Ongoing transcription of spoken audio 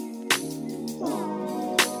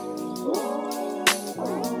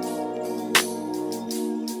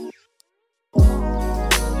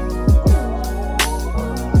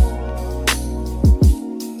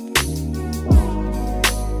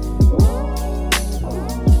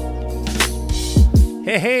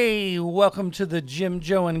Hey, welcome to the Jim,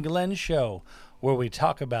 Joe, and Glenn show, where we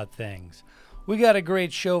talk about things. We got a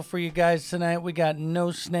great show for you guys tonight. We got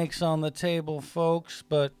no snakes on the table, folks,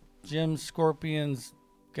 but Jim's scorpions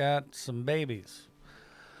got some babies.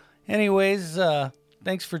 Anyways,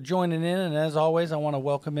 thanks for joining in, and as always, I want to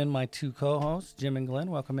welcome in my two co-hosts, Jim and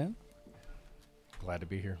Glenn. Welcome in. Glad to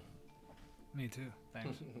be here. Me too.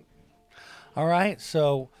 Thanks. All right,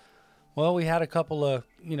 so, well, we had a couple of,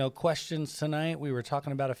 questions tonight. We were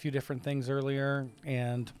talking about a few different things earlier,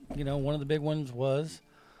 and, one of the big ones was,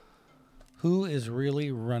 who is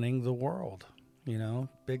really running the world?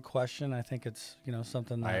 Big question. I think it's,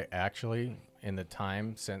 something that... I actually, in the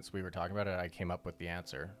time since we were talking about it, I came up with the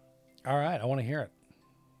answer. All right, I want to hear it.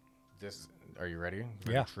 Are you ready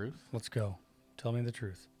for Yeah. the truth? Let's go. Tell me the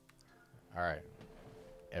truth. All right.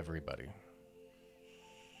 Everybody.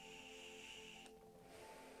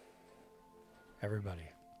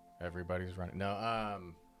 Everybody's running. No,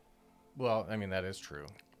 well, I mean, that is true.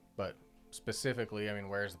 But specifically,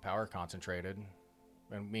 where's the power concentrated?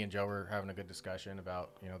 And me and Joe were having a good discussion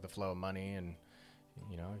about, the flow of money. And,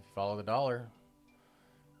 if you follow the dollar,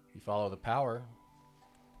 you follow the power.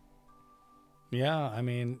 Yeah,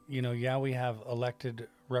 we have elected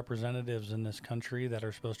representatives in this country that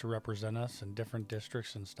are supposed to represent us in different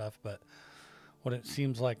districts and stuff, but what it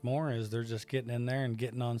seems like more is they're just getting in there and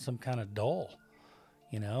getting on some kind of dole.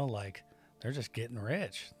 Like they're just getting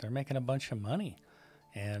rich. They're making a bunch of money.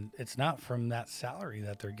 And it's not from that salary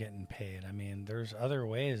that they're getting paid. There's other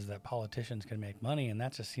ways that politicians can make money, and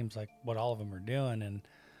that just seems like what all of them are doing. And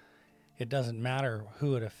it doesn't matter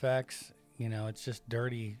who it affects. It's just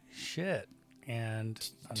dirty shit. And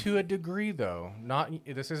to a degree, though,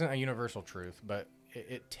 this isn't a universal truth, but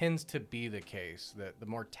it tends to be the case that the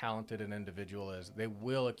more talented an individual is, they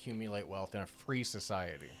will accumulate wealth in a free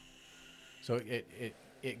society. So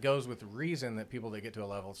it goes with reason that people that get to a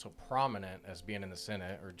level so prominent as being in the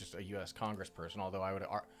Senate or just a U.S. congressperson, although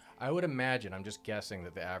I would imagine, I'm just guessing,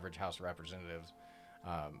 that the average House of Representatives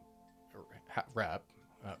rep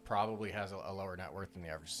probably has a lower net worth than the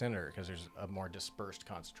average senator because there's a more dispersed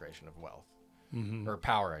concentration of wealth. Mm-hmm. Or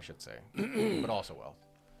power, I should say, but also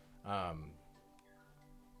wealth.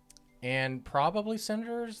 And probably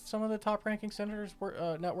senators, some of the top-ranking senators,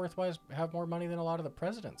 net worth-wise, have more money than a lot of the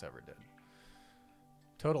presidents ever did.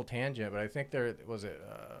 Total tangent, but I think was it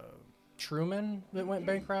Truman that went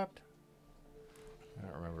bankrupt? I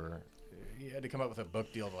don't remember. He had to come up with a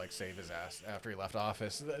book deal to save his ass after he left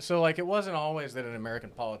office. So it wasn't always that in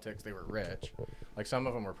American politics they were rich. Some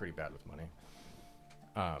of them were pretty bad with money.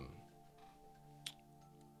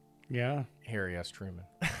 yeah, Harry S. Truman.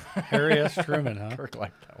 Harry S. Truman, huh? Kirk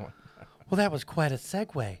liked that one. Well, that was quite a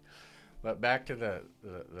segue. But back to the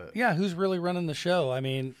Yeah, who's really running the show?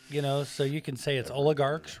 So you can say it's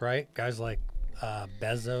oligarchs, right? Guys like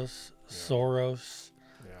Bezos, Soros,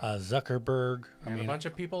 Zuckerberg. And a bunch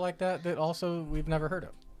of people like that also we've never heard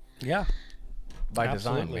of. Yeah. By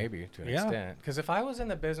Absolutely. design, maybe, to an extent. Because if I was in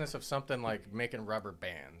the business of something like making rubber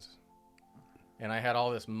bands, and I had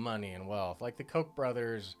all this money and wealth, like the Koch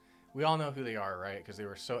brothers, we all know who they are, right? Because they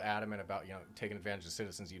were so adamant about, taking advantage of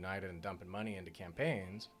Citizens United and dumping money into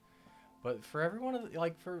campaigns. But for everyone,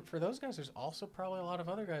 for those guys, there's also probably a lot of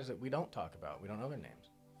other guys that we don't talk about. We don't know their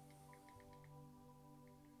names.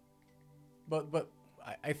 But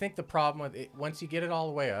I think the problem with it, once you get it all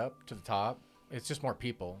the way up to the top, it's just more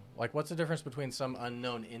people. What's the difference between some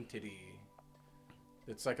unknown entity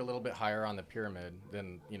that's a little bit higher on the pyramid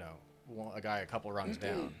than, a guy a couple rungs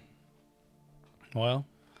down? Well,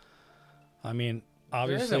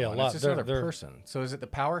 obviously a lot. It's just another person. So is it the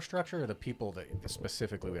power structure or the people that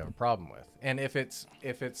specifically we have a problem with? And if it's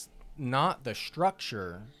not the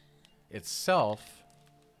structure itself,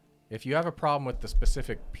 if you have a problem with the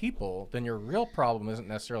specific people, then your real problem isn't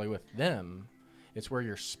necessarily with them. It's where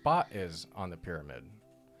your spot is on the pyramid.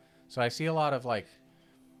 So I see a lot of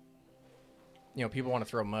people want to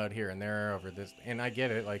throw mud here and there over this, and I get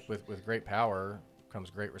it. With great power comes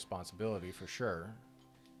great responsibility for sure.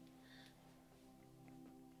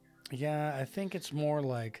 Yeah, I think it's more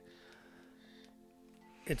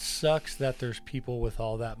it sucks that there's people with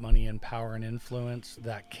all that money and power and influence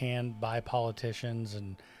that can buy politicians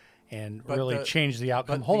and really change the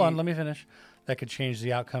outcome. Hold on, let me finish. That could change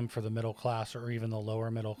the outcome for the middle class or even the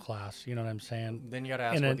lower middle class. You know what I'm saying? Then you got to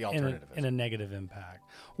ask what the alternative is. In a negative impact.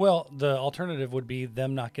 Well, the alternative would be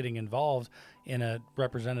them not getting involved in a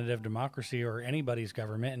representative democracy or anybody's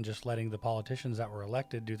government and just letting the politicians that were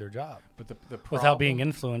elected do their job. But the problem, without being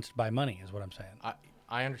influenced by money is what I'm saying.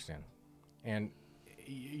 I understand. And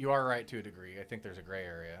you are right to a degree. I think there's a gray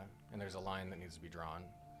area and there's a line that needs to be drawn.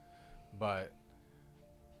 But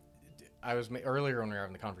earlier when we were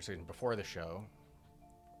having the conversation before the show,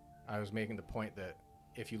 I was making the point that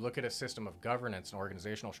if you look at a system of governance and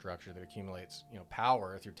organizational structure that accumulates,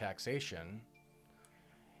 power through taxation,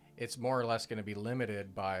 it's more or less going to be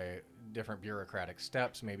limited by different bureaucratic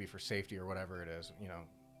steps, maybe for safety or whatever it is,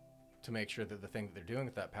 to make sure that the thing that they're doing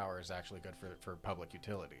with that power is actually good for public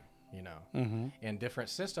utility, Mm-hmm. And different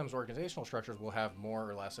systems, organizational structures will have more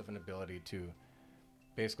or less of an ability to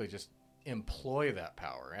basically just employ that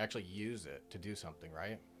power, actually use it to do something,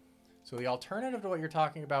 right? So the alternative to what you're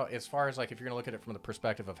talking about, as far as like if you're going to look at it from the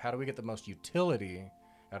perspective of how do we get the most utility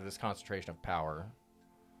out of this concentration of power,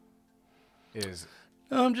 is...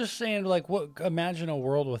 No, I'm just saying, like, imagine a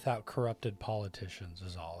world without corrupted politicians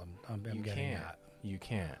is all I'm getting at. You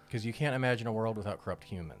can't. Because you can't imagine a world without corrupt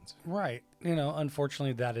humans. Right.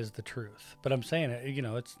 Unfortunately, that is the truth. But I'm saying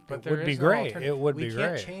it, But it would be great. It would be great.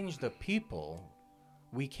 We can't change the people.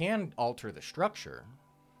 We can alter the structure,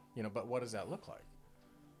 but what does that look like?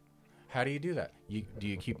 How do you do that? Do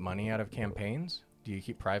you keep money out of campaigns? Do you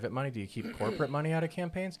keep private money? Do you keep corporate money out of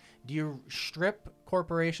campaigns? Do you strip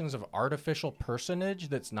corporations of artificial personage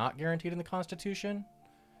that's not guaranteed in the Constitution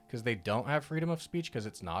because they don't have freedom of speech because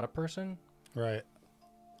it's not a person? Right.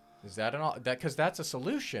 Is that because that's a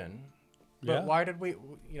solution? But Yeah. why did we,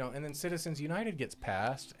 and then Citizens United gets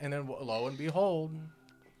passed, and then lo and behold,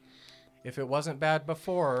 if it wasn't bad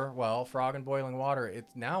before, well, frog in boiling water,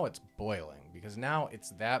 it's boiling because now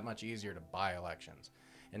it's that much easier to buy elections.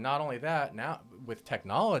 And not only that, now with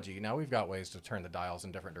technology, now we've got ways to turn the dials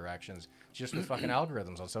in different directions just with fucking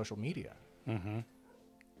algorithms on social media. Mm-hmm.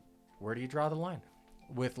 Where do you draw the line?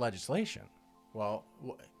 With legislation. Well,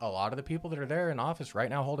 a lot of the people that are there in office right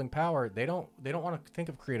now holding power, they don't want to think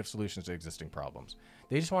of creative solutions to existing problems.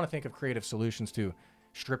 They just want to think of creative solutions to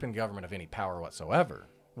stripping government of any power whatsoever.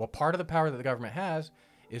 Well, part of the power that the government has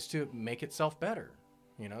is to make itself better.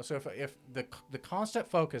 So if the constant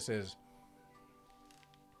focus is,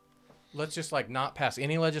 let's just like not pass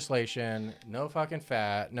any legislation, no fucking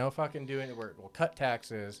fat, no fucking doing it, we'll cut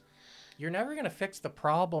taxes. You're never going to fix the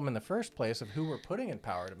problem in the first place of who we're putting in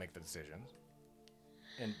power to make the decisions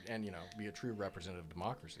and be a true representative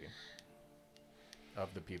democracy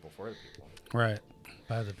of the people for the people. Right.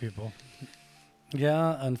 By the people.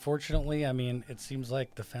 Yeah, unfortunately, I mean, it seems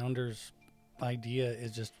like the founders' idea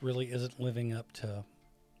really isn't living up to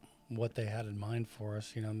what they had in mind for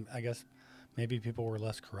us. I guess maybe people were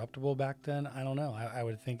less corruptible back then. I don't know. I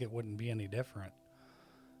would think it wouldn't be any different.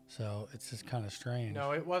 So it's just kind of strange.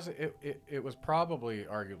 No, it wasn't. It was probably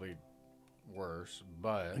arguably worse,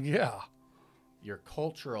 but Yeah. your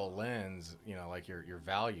cultural lens, like your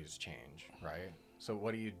values change, right? So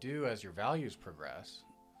what do you do as your values progress?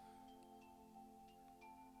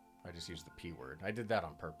 I just used the P word. I did that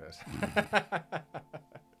on purpose.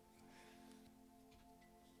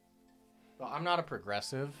 Well, I'm not a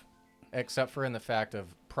progressive, except for in the fact of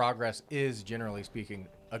progress is, generally speaking,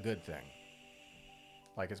 a good thing.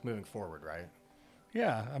 Like it's moving forward, right?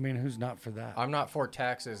 Yeah. I mean, who's not for that? I'm not for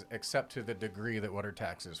taxes, except to the degree that what are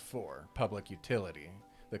taxes for? Public utility,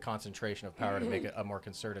 the concentration of power to make it a more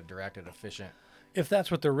concerted, directed, efficient. If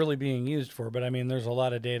that's what they're really being used for. But I mean, there's a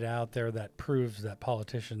lot of data out there that proves that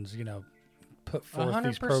politicians, put forth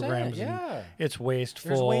these 100%, programs. yeah. And it's wasteful.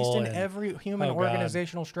 There's waste in and- every human oh, God.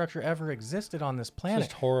 organizational structure ever existed on this planet.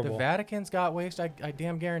 just horrible. The Vatican's got waste. I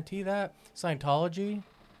damn guarantee that. Scientology,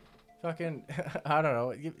 fucking, I don't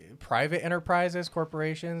know, private enterprises,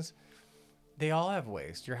 corporations, they all have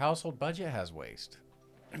waste. Your household budget has waste.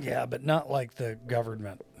 Yeah, but not like the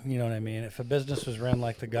government. You know what I mean? If a business was run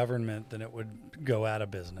like the government, then it would go out of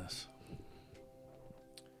business.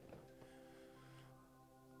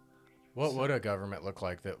 What would a government look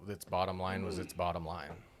like that its bottom line was its bottom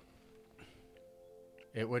line?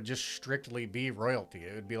 It would just strictly be royalty.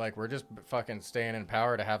 It would be like, we're just fucking staying in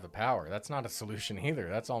power to have the power. That's not a solution either.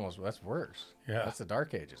 That's worse. Yeah. That's the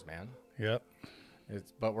dark ages, man. Yep.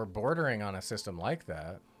 But we're bordering on a system like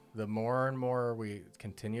that. The more and more we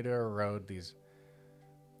continue to erode the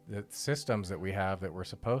systems that we have that we're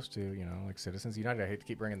supposed to, like Citizens United. I hate to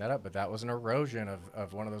keep bringing that up, but that was an erosion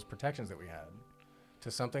of one of those protections that we had to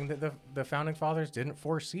something that the founding fathers didn't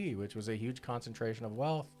foresee, which was a huge concentration of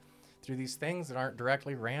wealth through these things that aren't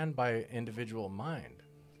directly ran by individual mind,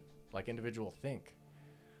 like individual think.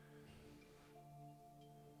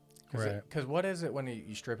 Right. Because what is it when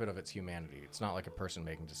you strip it of its humanity? It's not like a person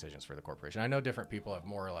making decisions for the corporation. I know different people have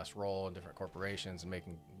more or less role in different corporations and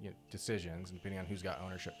making decisions, depending on who's got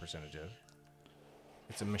ownership percentages.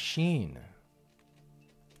 It's a machine.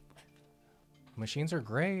 Machines are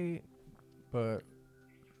great, but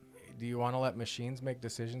do you want to let machines make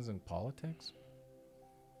decisions in politics?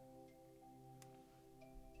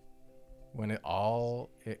 when all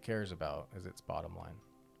it cares about is its bottom line.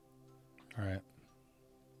 Right.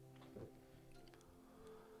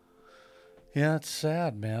 Yeah, it's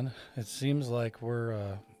sad, man. It seems like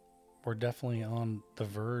we're definitely on the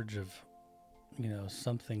verge of,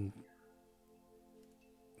 something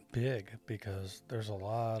big, because there's a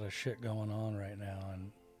lot of shit going on right now,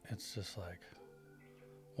 and it's just like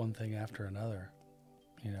one thing after another,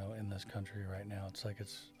 in this country right now. It's like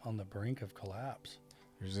it's on the brink of collapse.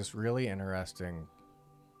 There's this really interesting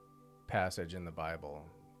passage in the Bible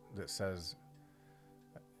that says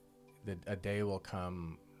that a day will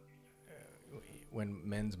come when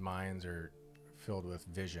men's minds are filled with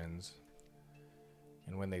visions,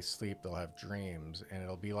 and when they sleep, they'll have dreams, and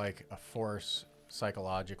it'll be like a force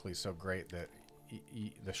psychologically so great that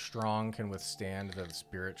the strong can withstand the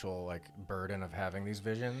spiritual burden of having these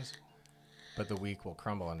visions, but the weak will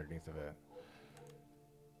crumble underneath of it.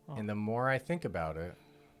 Oh. And the more I think about it,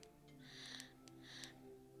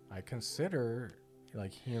 I consider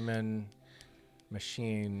human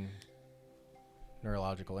machine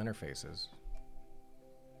neurological interfaces.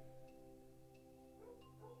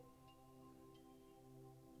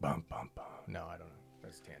 Bum, bum, bum. No, I don't know.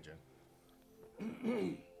 That's a tangent.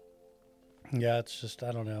 Yeah, it's just,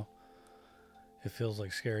 I don't know. It feels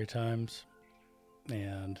like scary times.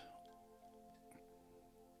 And,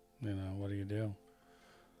 what do you do?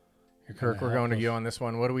 Kirk, we're going to you on this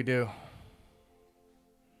one. What do we do?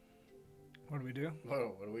 What do we do?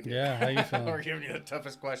 Whoa, what do we do? Yeah, how you feeling? We're giving you the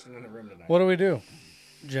toughest question in the room tonight. What do we do,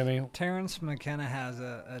 Jimmy? Terrence McKenna has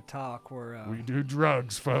a talk where... we do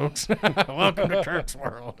drugs, folks. Welcome to Kirk's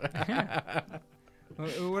world.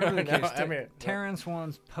 Whatever the case, Terrence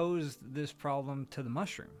once posed this problem to the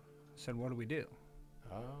mushroom. Said, what do we do?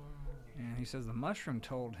 Oh. And he says the mushroom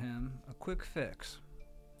told him a quick fix,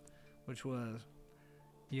 which was,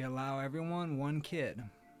 you allow everyone one kid.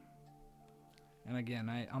 And again,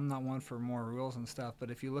 I'm not one for more rules and stuff, but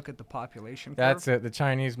if you look at the population curve... That's it. The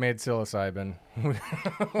Chinese made psilocybin. We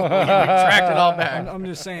tracked it all back. I'm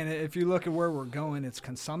just saying, if you look at where we're going, it's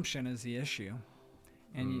consumption is the issue.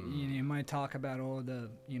 And you might talk about the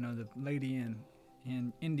lady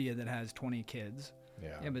in India that has 20 kids.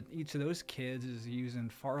 Yeah, but each of those kids is using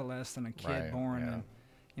far less than a kid born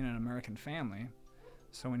in an American family.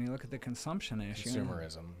 So when you look at the consumption issue,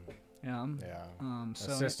 consumerism. Yeah. A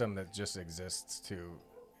system that just exists to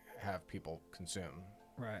have people consume.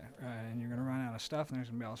 Right. And you're going to run out of stuff, and there's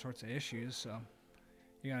going to be all sorts of issues. So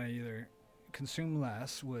you got to either consume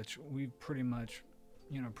less, which we've pretty much,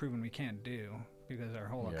 proven we can't do because our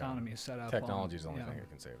whole economy is set up. Technology is the only thing that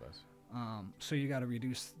can save us. So you got to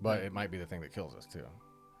reduce. But it might be the thing that kills us too.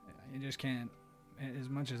 Yeah, you just can't. As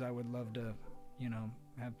much as I would love to,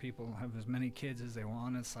 have people have as many kids as they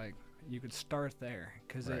want, it's like you could start there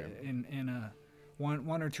because in a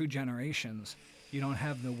one or two generations, you don't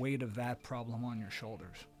have the weight of that problem on your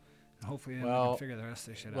shoulders. And hopefully, we can figure the rest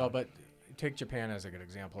of this shit out. Well, but take Japan as a good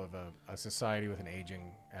example of a society with an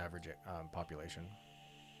aging average population.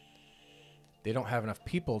 They don't have enough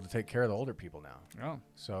people to take care of the older people now. Oh.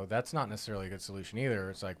 So that's not necessarily a good solution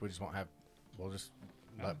either. It's like we'll just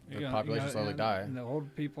let the population slowly die. And the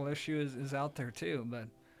old people issue is out there too, but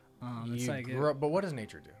it's but what does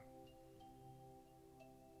nature do?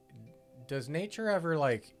 Does nature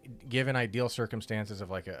ever given ideal circumstances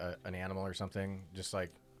of an animal or something, just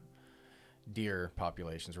like deer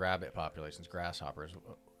populations, rabbit populations, grasshoppers,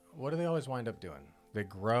 what do they always wind up doing? They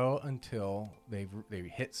grow until they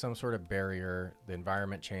hit some sort of barrier. The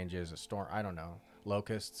environment changes, a storm, I don't know.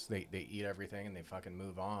 Locusts, they eat everything and they fucking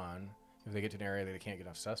move on. If they get to an area that they can't get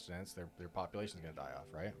enough sustenance, their population's gonna die off,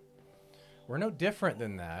 right? We're no different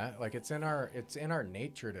than that. It's in our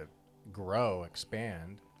nature to grow,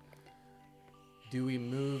 expand. Do we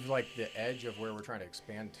move the edge of where we're trying to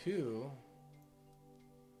expand to?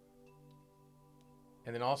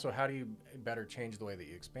 And then also, how do you better change the way that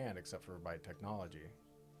you expand, except for by technology?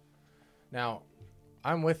 Now,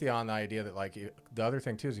 I'm with you on the idea that the other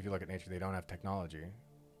thing too is if you look at nature, they don't have technology.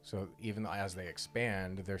 So even as they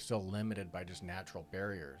expand, they're still limited by just natural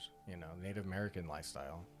barriers. Native American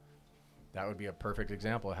lifestyle. That would be a perfect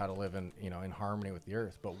example of how to live in harmony with the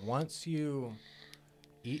earth. But once you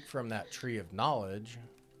eat from that tree of knowledge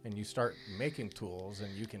and you start making tools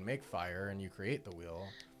and you can make fire and you create the wheel,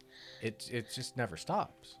 it just never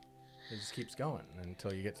stops. It just keeps going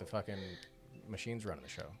until you get the fucking machines running the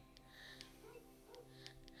show.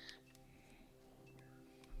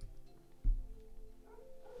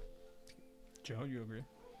 Joe, you agree?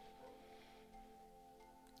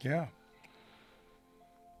 Yeah.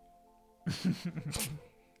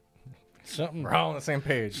 Something. We're all on the same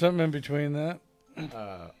page. Something in between that.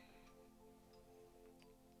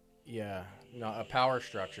 Yeah. No, power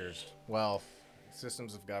structures, wealth,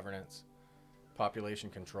 systems of governance, population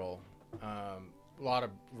control. A lot of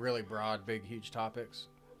really broad, big, huge topics.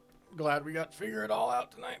 Glad we got to figure it all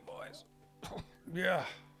out tonight, boys. Yeah.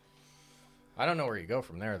 I don't know where you go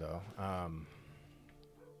from there, though.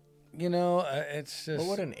 It's just... What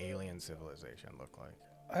would an alien civilization look like?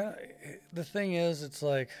 The thing is, it's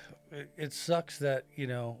like, it sucks that,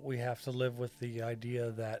 we have to live with the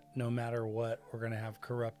idea that no matter what, we're going to have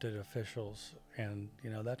corrupted officials. And,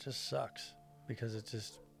 that just sucks because it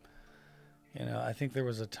just, I think there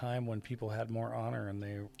was a time when people had more honor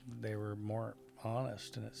and they were more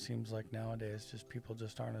honest. And it seems like nowadays just people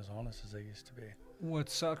just aren't as honest as they used to be. What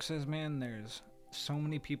sucks is, man, there's so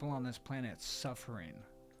many people on this planet suffering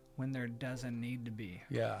when there doesn't need to be.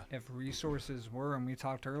 Yeah. If resources were, and we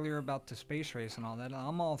talked earlier about the space race and all that,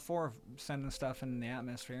 I'm all for sending stuff in the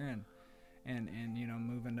atmosphere and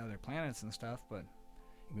moving to other planets and stuff, but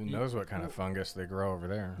who knows what kind of fungus they grow over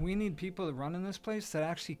there. We need people running this place that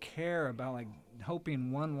actually care about, like,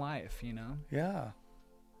 helping one life, Yeah.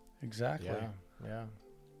 Exactly. Yeah.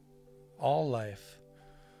 All life.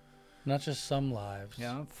 Not just some lives.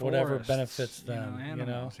 Yeah, whatever forests, benefits them.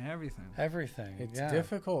 Animals, everything. Everything. It's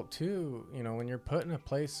difficult too, when you're put in a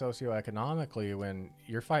place socioeconomically, when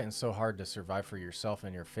you're fighting so hard to survive for yourself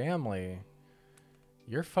and your family,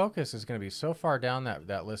 your focus is going to be so far down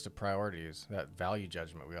that list of priorities, that value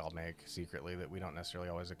judgment we all make secretly that we don't necessarily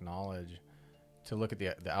always acknowledge, to look at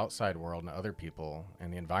the outside world and other people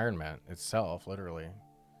and the environment itself, literally,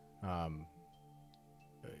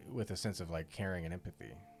 with a sense of like caring and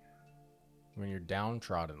empathy. When you're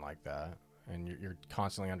downtrodden like that and you're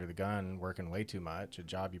constantly under the gun, working way too much, a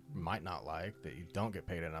job you might not like, that you don't get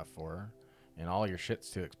paid enough for, and all your shit's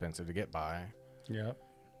too expensive to get by. Yep.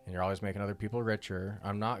 And you're always making other people richer.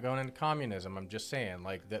 I'm not going into communism. I'm just saying,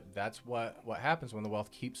 like, that's what happens when the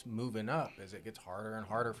wealth keeps moving up, is it gets harder and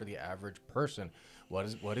harder for the average person. What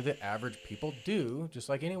do the average people do, just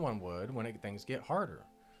like anyone would, when things get harder?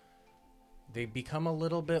 They become a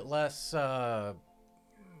little bit less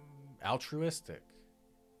altruistic,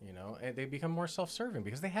 and they become more self-serving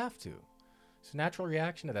because they have to. It's a natural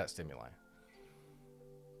reaction to that stimuli.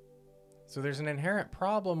 So there's an inherent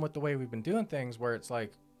problem with the way we've been doing things, where it's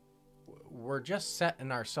like we're just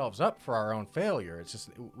setting ourselves up for our own failure. It's just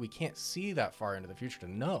we can't see that far into the future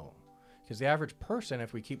to know, because the average person,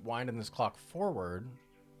 if we keep winding this clock forward,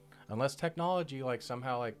 unless technology like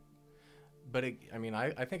somehow like, but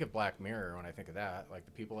I think of Black Mirror when I think of that, like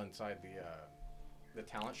the people inside the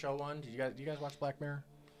talent show one. Do you guys watch Black Mirror?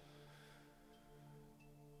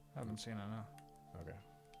 I haven't seen it, no.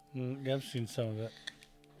 Okay. Yeah, I've seen some of it.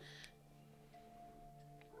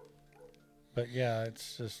 But yeah, it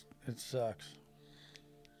sucks.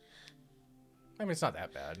 It's not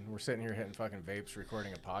that bad. We're sitting here hitting fucking vapes,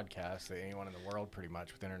 recording a podcast that anyone in the world pretty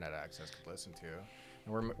much with internet access could listen to.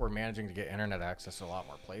 And we're managing to get internet access to a lot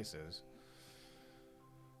more places.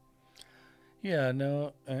 Yeah,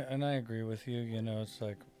 no, and I agree with you. It's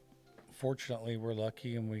like, fortunately, we're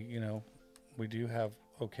lucky, and we do have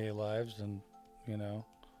okay lives, and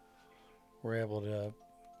we're able to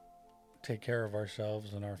take care of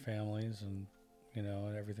ourselves and our families, and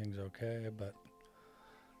and everything's okay. But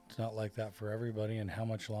it's not like that for everybody. And how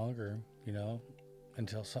much longer,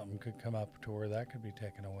 until something could come up to where that could be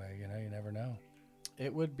taken away? You never know.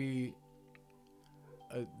 It would be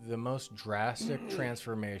the most drastic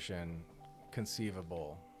transformation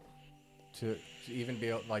conceivable to even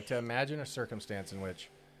be like to imagine a circumstance in which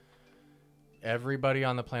everybody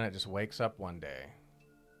on the planet just wakes up one day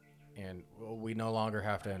and we no longer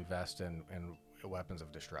have to invest in weapons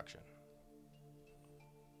of destruction.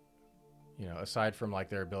 Aside from like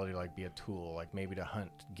their ability to like be a tool, like maybe to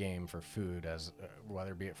hunt game for food, as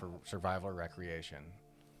whether be it for survival or recreation.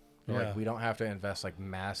 Yeah. Like we don't have to invest like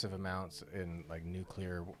massive amounts in like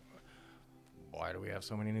nuclear. Why do we have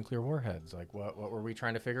so many nuclear warheads? Like, what were we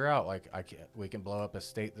trying to figure out? Like, we can blow up a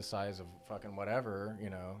state the size of fucking whatever,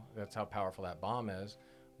 that's how powerful that bomb is.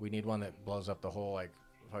 We need one that blows up the whole, like,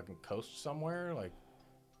 fucking coast somewhere, like,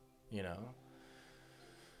 Yeah.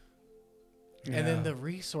 And then the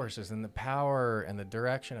resources and the power and the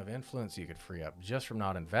direction of influence you could free up just from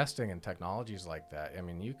not investing in technologies like that.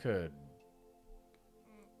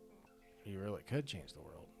 You really could change the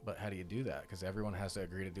world. But how do you do that? Because everyone has to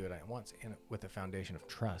agree to do it at once, and with the foundation of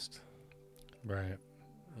trust. Right.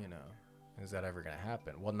 Is that ever going to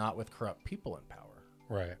happen? Well, not with corrupt people in power.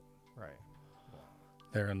 Right. Right.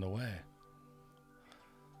 They're in the way.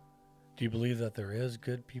 Do you believe that there is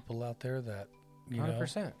good people out there that,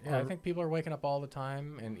 100%. Yeah, I think people are waking up all the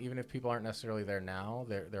time, and even if people aren't necessarily there now,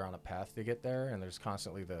 they're on a path to get there, and there's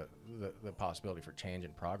constantly the possibility for change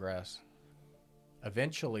and progress.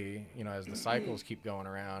 Eventually, as the cycles keep going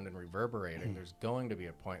around and reverberating, there's going to be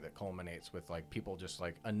a point that culminates with like people just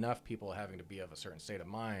like enough people having to be of a certain state of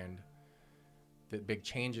mind that big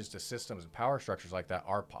changes to systems and power structures like that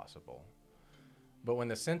are possible. But when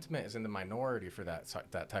the sentiment is in the minority for that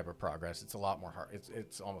type of progress, it's a lot more hard.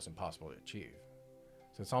 It's almost impossible to achieve.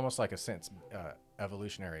 So it's almost like a sense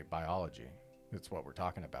evolutionary biology. That's what we're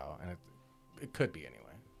talking about, and it could be anyway.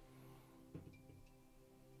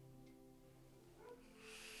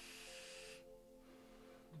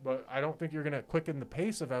 But I don't think you're going to quicken the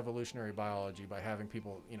pace of evolutionary biology by having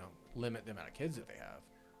people, limit the amount of kids that they have.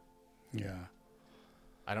 Yeah.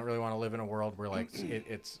 I don't really want to live in a world where like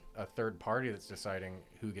it's a third party that's deciding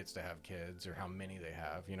who gets to have kids or how many they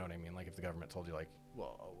have. You know what I mean? Like if the government told you like,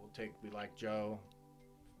 well, we like Joe,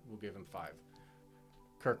 we'll give him 5.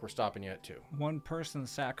 Kirk, we're stopping you at 2. One person's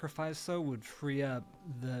sacrifice though would free up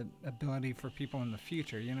the ability for people in the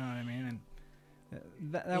future. You know what I mean?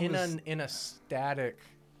 And that was in a static.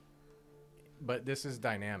 But this is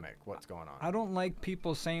dynamic, what's going on. I don't like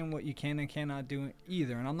people saying what you can and cannot do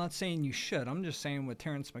either. And I'm not saying you should. I'm just saying what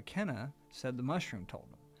Terence McKenna said the mushroom told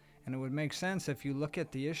him. And it would make sense if you look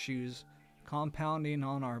at the issues compounding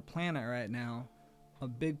on our planet right now, a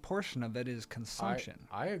big portion of it is consumption.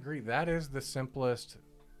 I agree. That is the simplest,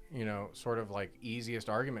 sort of like easiest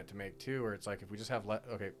argument to make too, where it's like if we just have,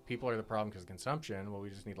 people are the problem because of consumption. Well,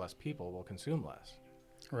 we just need less people. We'll consume less.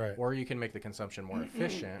 Right. Or you can make the consumption more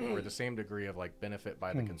efficient, where the same degree of like benefit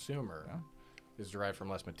by the consumer is derived from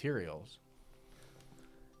less materials.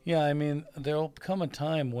 Yeah, I mean, there'll come a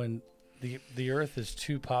time when the Earth is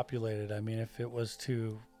too populated. I mean, if it was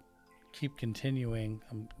to keep continuing,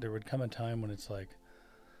 there would come a time when it's like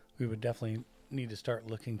we would definitely need to start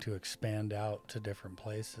looking to expand out to different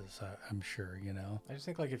places. I'm sure, I just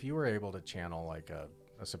think like if you were able to channel like a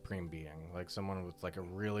supreme being, like someone with like a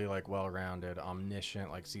really like well-rounded,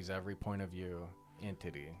 omniscient, like sees every point of view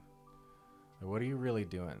entity, like, what are you really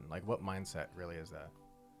doing? Like what mindset really is that?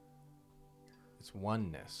 It's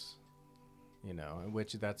oneness, in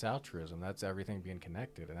which that's altruism. That's everything being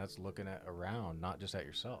connected, and that's looking at around, not just at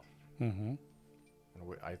yourself. Mm-hmm.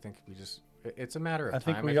 And I think we just, it's a matter of I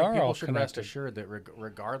time. Think we are people all should connected. rest assured that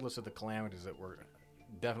regardless of the calamities that we're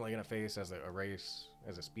definitely going to face as a race,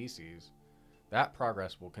 as a species, that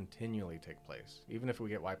progress will continually take place, even if we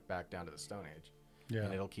get wiped back down to the Stone Age. Yeah.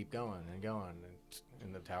 And it'll keep going and going. And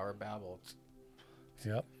in the Tower of Babel,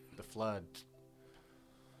 yep. The flood,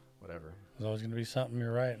 whatever. There's always going to be something,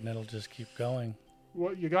 you're right, and it'll just keep going.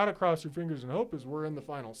 What you got to cross your fingers and hope is we're in the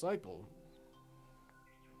final cycle.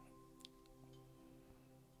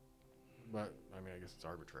 But, I mean, I guess it's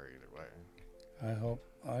arbitrary either way.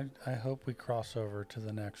 I hope we cross over to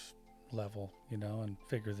the next level, and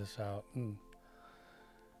figure this out. And,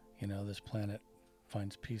 this planet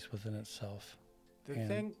finds peace within itself.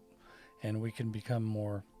 And we can become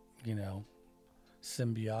more,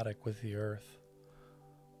 symbiotic with the earth,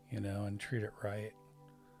 and treat it right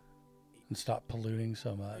and stop polluting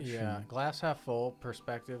so much. Yeah, glass half full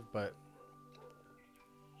perspective, but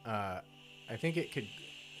I think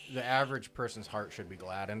the average person's heart should be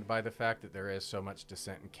gladdened by the fact that there is so much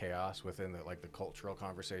dissent and chaos within the cultural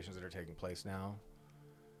conversations that are taking place now.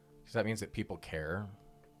 Because that means that people care.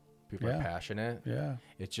 People are passionate. Yeah.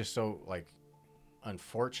 It's just so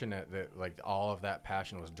unfortunate that all of that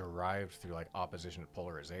passion was derived through opposition and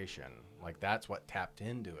polarization. That's what tapped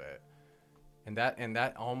into it. And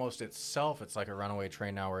that almost itself, it's like a runaway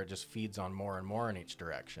train now where it just feeds on more and more in each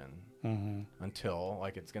direction. Mm-hmm. Until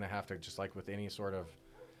it's going to have to, just like with any sort of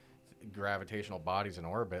gravitational bodies in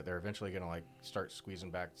orbit, they're eventually going to start squeezing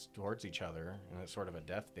back towards each other, and it's sort of a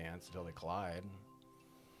death dance until they collide.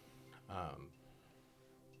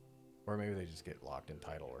 Or maybe they just get locked in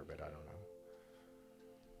tidal orbit. I don't know.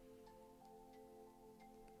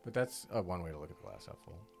 But that's one way to look at the glass half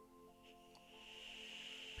full.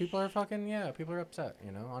 People are people are upset,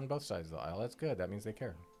 on both sides of the aisle. That's good. That means they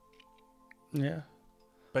care. Yeah.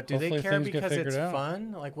 But do they care because it's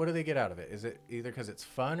fun? What do they get out of it? Is it either because it's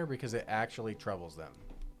fun or because it actually troubles them?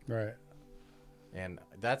 Right. And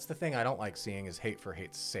that's the thing I don't like seeing is hate for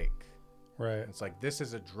hate's sake. Right. It's this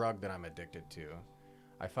is a drug that I'm addicted to.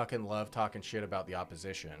 I fucking love talking shit about the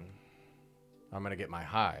opposition. I'm going to get my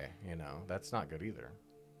high, That's not good either.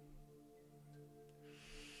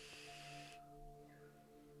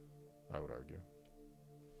 I would argue.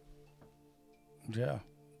 Yeah.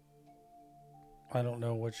 I don't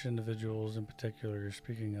know which individuals in particular you're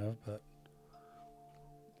speaking of, but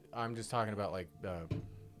I'm just talking about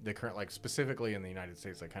the current, like specifically in the United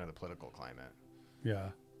States, like kind of the political climate. Yeah.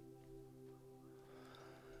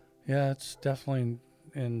 Yeah, it's definitely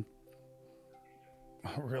in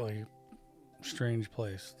a really strange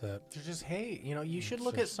place that They're just hate. You know, you should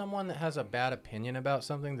look at someone that has a bad opinion about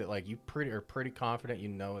something that like you are pretty confident you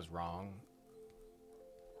know is wrong,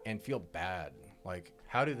 and feel bad. Like,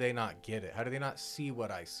 how do they not get it? How do they not see what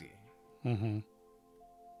I see? Mm-hmm.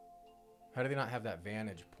 How do they not have that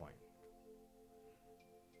vantage point?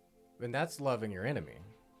 And that's loving your enemy,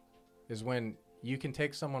 is when you can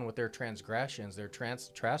take someone with their transgressions, their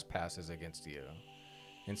trespasses against you,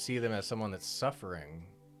 and see them as someone that's suffering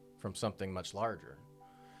from something much larger.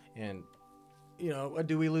 And, you know,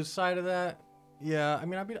 do we lose sight of that? Yeah. I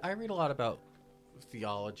mean, I read a lot about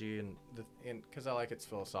theology and because I like its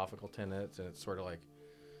philosophical tenets, and it's sort of like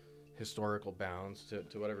historical bounds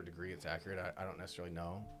to whatever degree it's accurate. I don't necessarily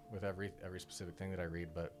know with every specific thing that I read,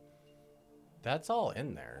 but that's all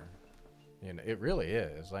in there. You know, it really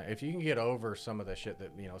is. Like, if you can get over some of the shit that,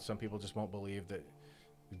 you know, some people just won't believe that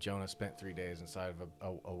Jonah spent 3 days inside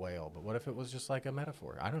of a whale. But what if it was just like a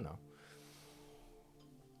metaphor? I don't know.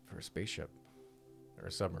 For a spaceship or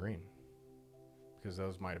a submarine. Because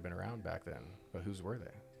those might have been around back then. But whose were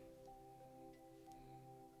they?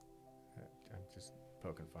 I'm just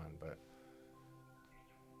poking fun, but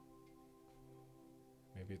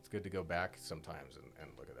maybe it's good to go back sometimes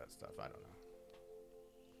and look at that stuff. I don't know.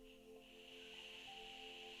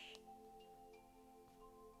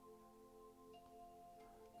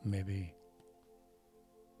 maybe.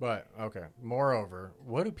 But, okay. Moreover,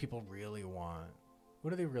 what do people really want? What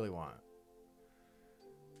do they really want?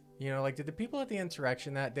 You know, like, did the people at the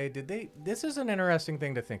insurrection that day, this is an interesting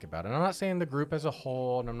thing to think about. And I'm not saying the group as a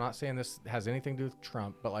whole, and I'm not saying this has anything to do with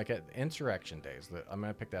Trump, but like at insurrection days, I'm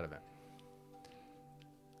going to pick that event.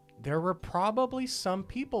 There were probably some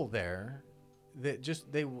people there that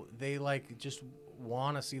just, they like just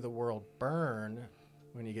want to see the world burn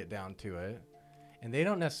when you get down to it. And they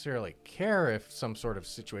don't necessarily care if some sort of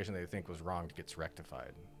situation they think was wrong gets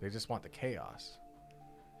rectified. They just want the chaos.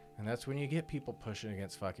 And that's when you get people pushing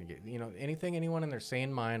against anyone in their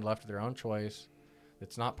sane mind left to their own choice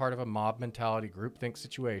that's not part of a mob mentality, groupthink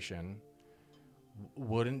situation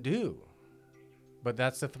wouldn't do. But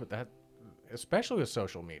that's that, especially with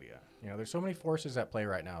social media. You know, there's so many forces at play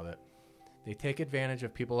right now that they take advantage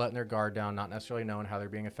of people letting their guard down, not necessarily knowing how they're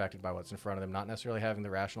being affected by what's in front of them, not necessarily having the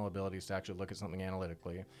rational abilities to actually look at something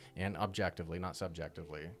analytically and objectively, not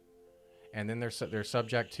subjectively. And then they're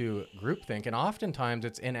subject to groupthink, and oftentimes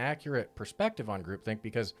it's inaccurate perspective on groupthink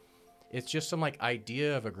because it's just some like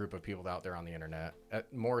idea of a group of people out there on the internet,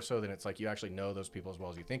 more so than it's like you actually know those people as well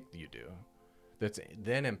as you think you do. That's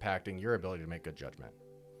then impacting your ability to make good judgment.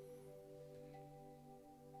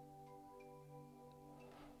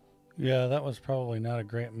 Yeah, that was probably not a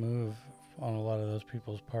great move on a lot of those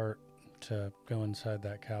people's part to go inside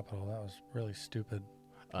that Capitol. That was really stupid.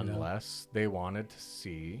 Unless they wanted to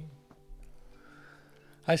see.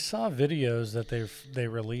 I saw videos that they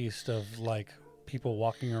released of like people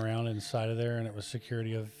walking around inside of there, and it was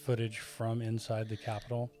security of footage from inside the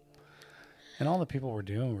Capitol. And all the people were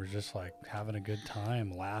doing were just like having a good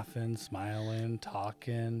time, laughing, smiling,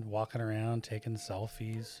 talking, walking around, taking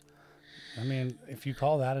selfies. I mean, if you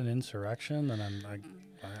call that an insurrection, then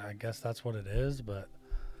I guess that's what it is. But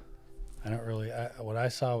I don't really. What I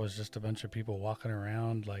saw was just a bunch of people walking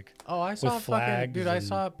around like. Oh, I saw with flags. Dude, I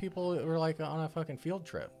saw people that were like on a fucking field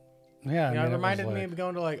trip. Yeah, you know, it reminded me of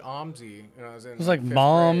going to like OMSI. You know, I was in, it was like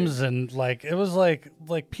moms grade. And like it was like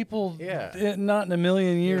people. Yeah. Not in a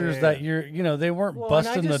million years that they weren't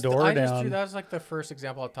busting the door down. That was like the first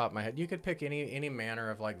example off the top of my head. You could pick any manner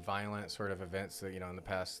of like violent sort of events that in the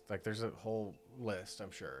past. Like there's a whole list,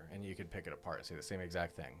 I'm sure, and you could pick it apart and say the same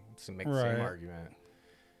exact thing to make the same argument.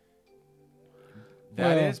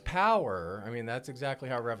 That is power. I mean, that's exactly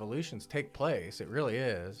how revolutions take place. It really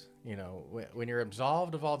is. You know, when you're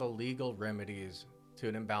absolved of all the legal remedies to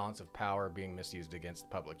an imbalance of power being misused against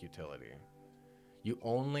public utility, you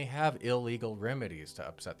only have illegal remedies to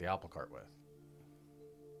upset the apple cart with.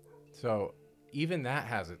 So even that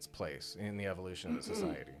has its place in the evolution of the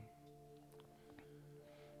society.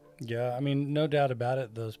 Yeah, I mean, no doubt about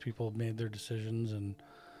it. Those people made their decisions, and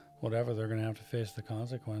whatever, they're going to have to face the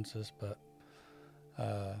consequences. But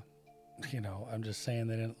I'm just saying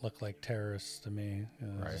they didn't look like terrorists to me.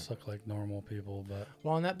 They just look like normal people. But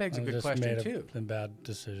and that begs a good question too. Been bad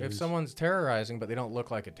decisions. If someone's terrorizing but they don't look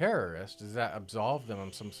like a terrorist, does that absolve them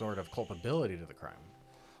of some sort of culpability to the crime?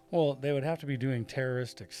 Well, they would have to be doing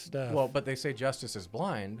terroristic stuff. Well, but they say justice is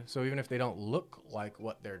blind. So even if they don't look like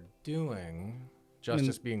what they're doing,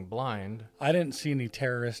 justice being blind. I didn't see any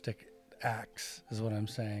terroristic acts is what I'm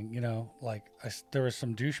saying. You know, like there was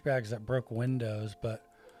some douchebags that broke windows, but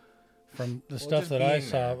from the stuff that I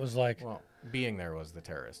saw, it was like, well, being there was the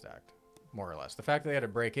terrorist act, more or less. The fact that they had to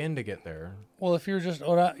break in to get there. Well, if you're just,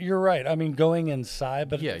 you're right. I mean, going inside,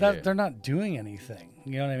 but they're not doing anything.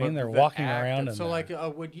 You know what I mean? They're walking around. So, like,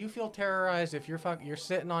 would you feel terrorized if you're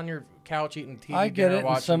sitting on your couch eating TV? I get it.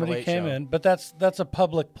 And somebody came in, but that's a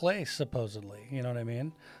public place, supposedly. You know what I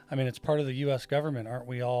mean? I mean, it's part of the U.S. government. Aren't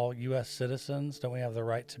we all U.S. citizens? Don't we have the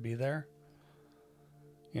right to be there?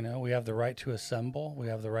 You know, we have the right to assemble. We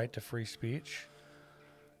have the right to free speech.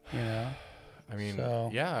 You know? I mean,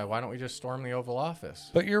 yeah, why don't we just storm the Oval Office?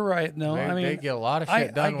 But you're right. No, I mean, they get a lot of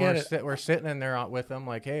shit done. We're sitting in there with them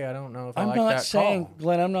like, hey, I don't know if I like that call. I'm not saying,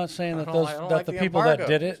 Glenn, I'm not saying that the people that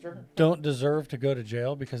did it don't deserve to go to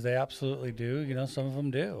jail, because they absolutely do. You know, some of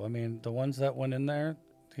them do. I mean, the ones that went in there,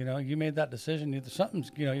 you know, you made that decision. Something's,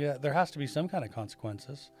 you know, there has to be some kind of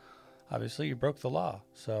consequences. Obviously, you broke the law.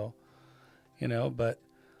 So, you know, but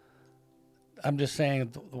I'm just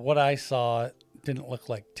saying what I saw didn't look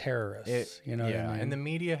like terrorists. You know what I mean? And the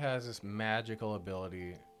media has this magical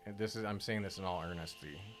ability, and I'm saying this in all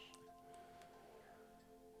earnesty,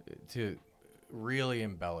 to really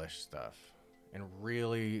embellish stuff and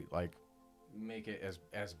really like make it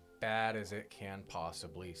as bad as it can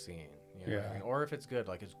possibly seem. You know what I mean? Or if it's good,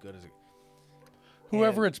 like as good as it.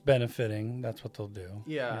 Whoever it's benefiting, that's what they'll do.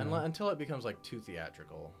 Yeah, until it becomes like too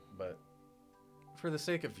theatrical. But for the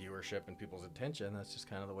sake of viewership and people's attention, that's just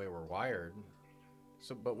kind of the way we're wired.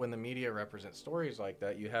 So, but when the media represents stories like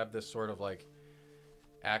that, you have this sort of like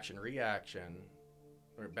action reaction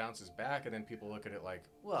where it bounces back, and then people look at it like,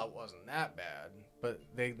 well, it wasn't that bad. But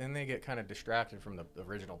then they get kind of distracted from the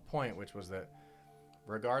original point, which was that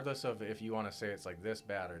regardless of if you want to say it's like this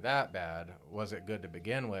bad or that bad, was it good to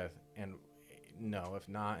begin with? And no, if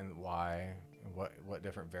not, and why? What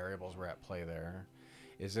different variables were at play there?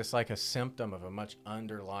 Is this like a symptom of a much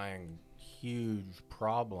underlying huge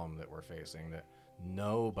problem that we're facing that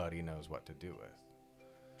nobody knows what to do with?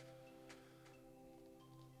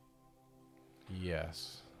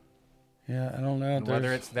 Yes. Yeah, I don't know.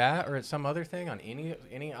 Whether it's that or it's some other thing on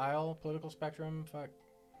any aisle political spectrum, fuck.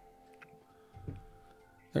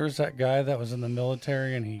 There was that guy that was in the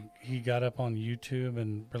military, and he got up on YouTube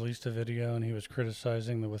and released a video, and he was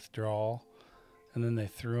criticizing the withdrawal, and then they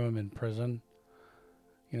threw him in prison.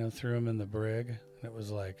 You know, threw him in the brig, and it was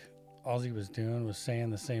like all he was doing was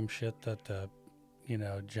saying the same shit that the, you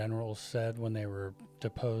know, generals said when they were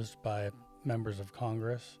deposed by members of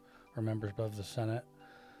Congress or members of the Senate.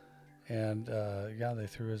 And they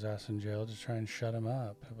threw his ass in jail to try and shut him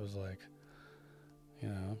up. It was like, you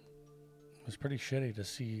know, it was pretty shitty to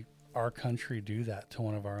see our country do that to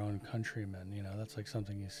one of our own countrymen. You know, that's like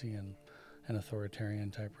something you see in an authoritarian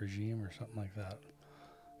type regime or something like that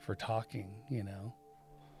for talking, you know.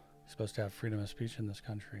 Supposed to have freedom of speech in this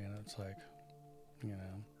country, and it's like, you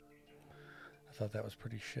know, I thought that was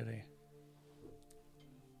pretty shitty.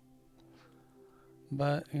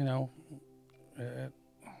 But, you know,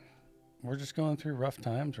 we're just going through rough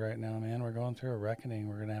times right now, man. We're going through a reckoning.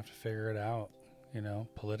 We're going to have to figure it out, you know,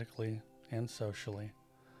 politically and socially.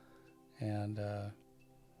 And,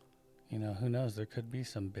 you know, who knows? There could be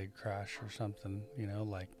some big crash or something, you know,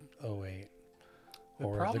 like 2008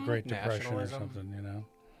 or the Great Depression or something, you know.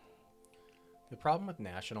 The problem with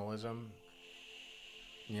nationalism,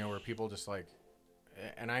 you know, where people just like,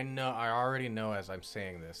 and I already know as I'm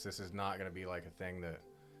saying this is not going to be like a thing that,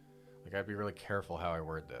 like, I'd be really careful how I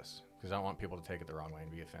word this, because I don't want people to take it the wrong way and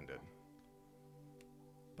be offended.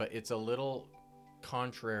 But it's a little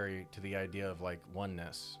contrary to the idea of like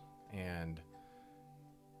oneness and,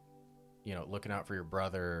 you know, looking out for your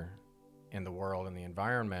brother in the world and the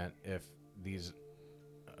environment if these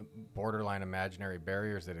borderline imaginary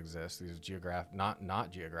barriers that exist, these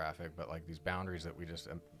not geographic, but like these boundaries that we just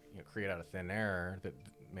create out of thin air that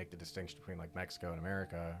make the distinction between like Mexico and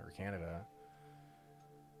America or Canada,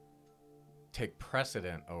 take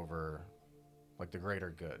precedent over like the greater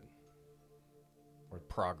good or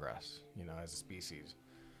progress, you know, as a species.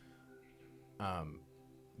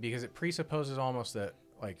 Because it presupposes almost that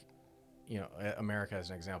like, you know, America as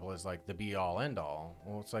an example is like the be all end all.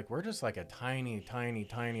 Well, it's like we're just like a tiny, tiny,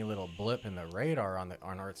 tiny little blip in the radar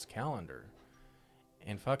on Earth's calendar,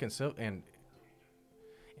 and and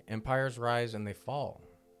empires rise and they fall.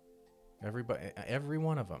 Every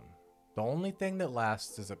one of them. The only thing that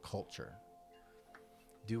lasts is a culture.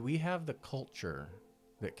 Do we have the culture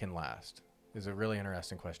that can last? Is a really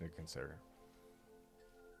interesting question to consider.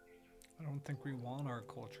 I don't think we want our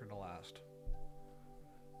culture to last.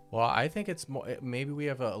 Well, I think it's more, maybe we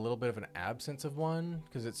have a little bit of an absence of one,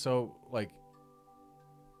 because it's so like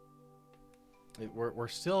we're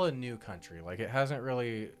still a new country. Like, it hasn't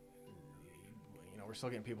really, we're still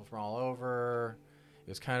getting people from all over. It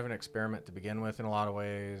was kind of an experiment to begin with in a lot of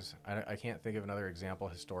ways. I can't think of another example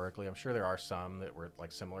historically. I'm sure there are some that were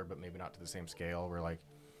like similar, but maybe not to the same scale, where like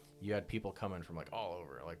you had people coming from like all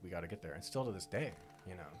over, like we got to get there, and still to this day,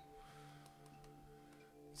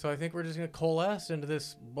 So I think we're just going to coalesce into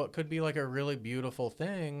this, what could be like a really beautiful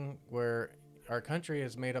thing, where our country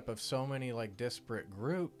is made up of so many like disparate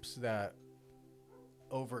groups that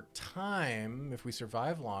over time, if we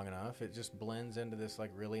survive long enough, it just blends into this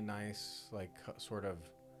like really nice, like sort of,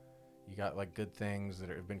 you got like good things that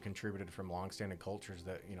have been contributed from longstanding cultures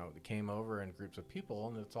that, that came over in groups of people,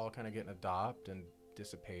 and it's all kind of getting adopted and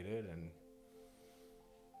dissipated, and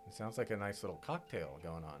it sounds like a nice little cocktail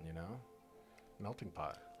going on, melting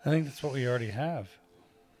pot. I think that's what we already have.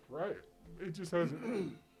 Right. It just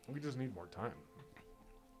hasn't. We just need more time.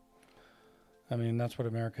 I mean, that's what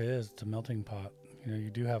America is. It's a melting pot.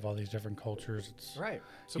 You do have all these different cultures. It's right.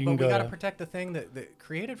 So, but we got to protect the thing that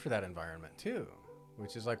created for that environment too,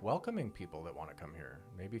 which is like welcoming people that want to come here.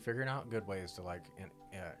 Maybe figuring out good ways to like,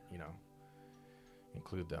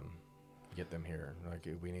 include them, get them here. Like,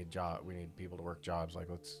 we need people to work jobs. Like,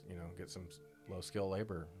 let's, get some low skill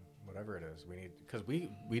labor, whatever it is. Because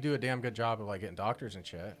we do a damn good job of like getting doctors and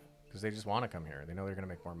shit, because they just want to come here. They know they're going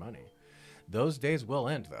to make more money. Those days will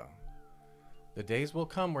end though. The days will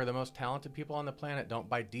come where the most talented people on the planet don't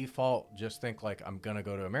by default just think like, I'm going to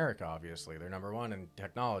go to America, obviously. They're number one in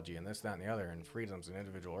technology and this, that, and the other, and freedoms and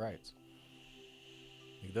individual rights.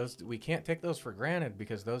 We can't take those for granted,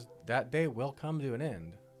 because that day will come to an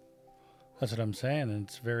end. That's what I'm saying, and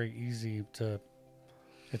it's very easy to...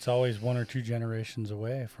 It's always 1 or 2 generations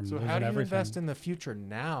away from losing everything. So how do you invest in the future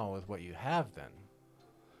now with what you have then?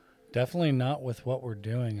 Definitely not with what we're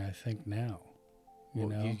doing, I think, now.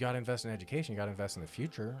 You got to invest in education. You got to invest in the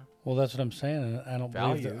future. Well, that's what I'm saying. I don't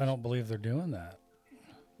believe they're doing that.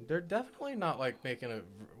 They're definitely not like making a.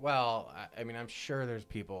 Well, I mean, I'm sure there's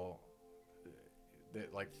people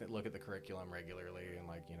that like look at the curriculum regularly and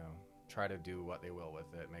like try to do what they will with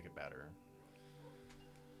it, make it better.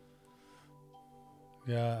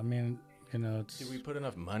 Yeah, I mean, it's. Do we put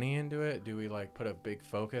enough money into it? Do we like put a big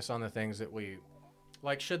focus on the things that we?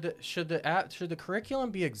 Like, should the curriculum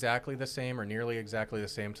be exactly the same or nearly exactly the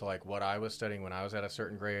same to like what I was studying when I was at a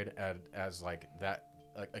certain grade as like that,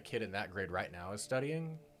 like a kid in that grade right now is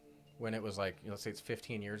studying, when it was like, let's say it's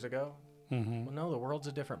 15 years ago? Mm-hmm. Well, no, the world's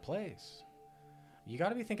a different place. You got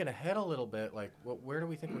to be thinking ahead a little bit, like where do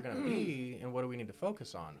we think we're going to be and what do we need to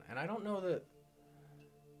focus on? And I don't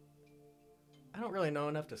really know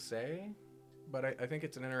enough to say, but I think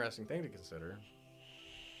it's an interesting thing to consider.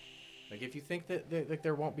 Like, if you think that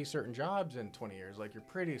there won't be certain jobs in 20 years, like, you're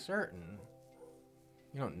pretty certain.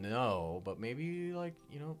 You don't know, but maybe, like,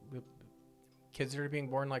 the kids that are being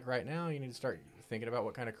born, like, right now, you need to start thinking about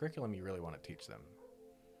what kind of curriculum you really want to teach them.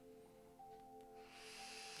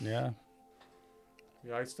 Yeah.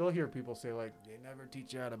 Yeah, I still hear people say, like, they never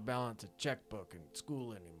teach you how to balance a checkbook in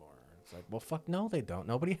school anymore. It's like, well, fuck no, they don't.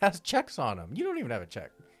 Nobody has checks on them. You don't even have a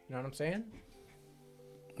check. You know what I'm saying?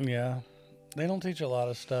 Yeah. They don't teach a lot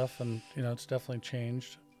of stuff, and it's definitely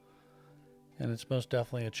changed, and it's most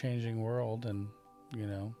definitely a changing world, and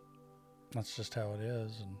that's just how it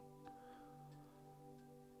is,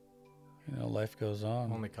 and life goes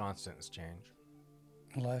on. Only constant is change.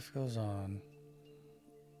 Life goes on.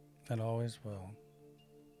 It always will.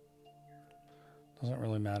 Doesn't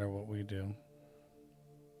really matter what we do,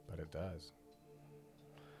 but it does.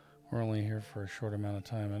 We're only here for a short amount of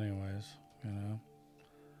time, anyways.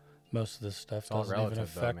 Most of this stuff doesn't even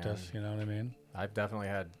affect us, you know what I mean? I've definitely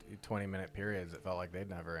had 20-minute periods that felt like they'd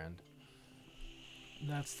never end.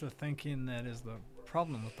 That's the thinking that is the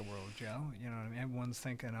problem with the world, Joe. You know what I mean? Everyone's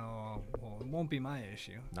thinking, oh, well, it won't be my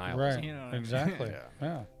issue. Nihilism. Right, you know exactly.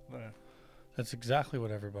 Yeah. But, that's exactly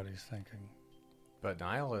what everybody's thinking. But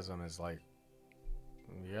nihilism is like,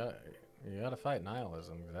 you got to fight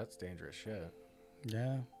nihilism. That's dangerous shit.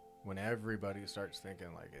 Yeah. When everybody starts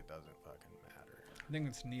thinking like it doesn't fucking matter. I think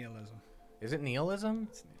it's nihilism. Is it nihilism?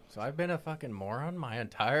 So I've been a fucking moron my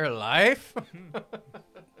entire life?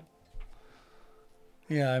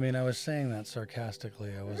 Yeah, I mean, I was saying that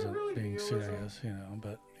sarcastically. I wasn't really being serious,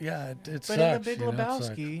 but yeah, it but sucks. But in The Big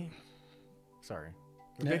Lebowski,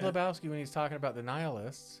 The Big Yeah. Lebowski, when he's talking about the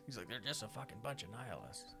nihilists, he's like, they're just a fucking bunch of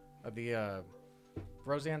nihilists. The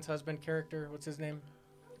Roseanne's husband character, what's his name?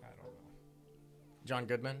 I don't know. John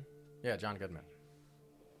Goodman? Yeah, John Goodman.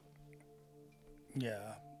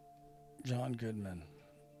 Yeah. John Goodman.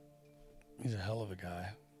 He's a hell of a guy.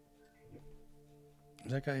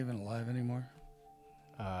 Is that guy even alive anymore?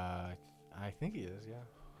 I think he is, yeah.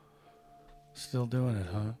 Still doing it,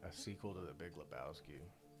 huh? A sequel to The Big Lebowski.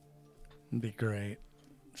 It'd be great.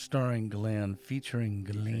 Starring Glenn, featuring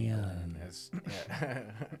Glenn.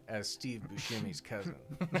 As Steve Buscemi's cousin.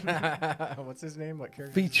 What's his name? What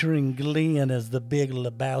character? Featuring Glenn as the Big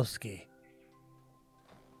Lebowski.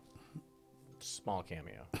 Small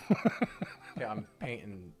cameo. Yeah, I'm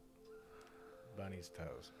painting Bunny's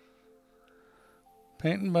toes.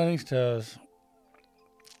 Painting Bunny's toes.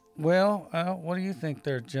 Well, what do you think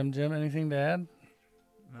there, Jim? Anything to add?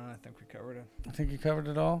 No, I think we covered it. I think you covered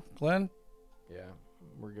it all. Glenn? Yeah,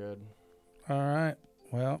 we're good. All right.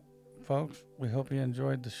 Well, folks, we hope you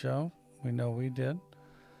enjoyed the show. We know we did.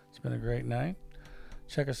 It's been a great night.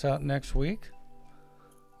 Check us out next week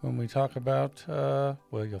when we talk about,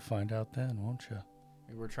 well, you'll find out then, won't you?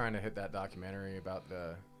 We're trying to hit that documentary about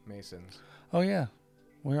the Masons. Oh, yeah.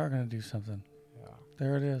 We are going to do something. Yeah.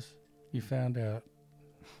 There it is. You found out.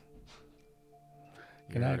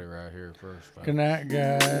 You heard it right here first. Good night,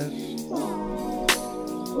 guys.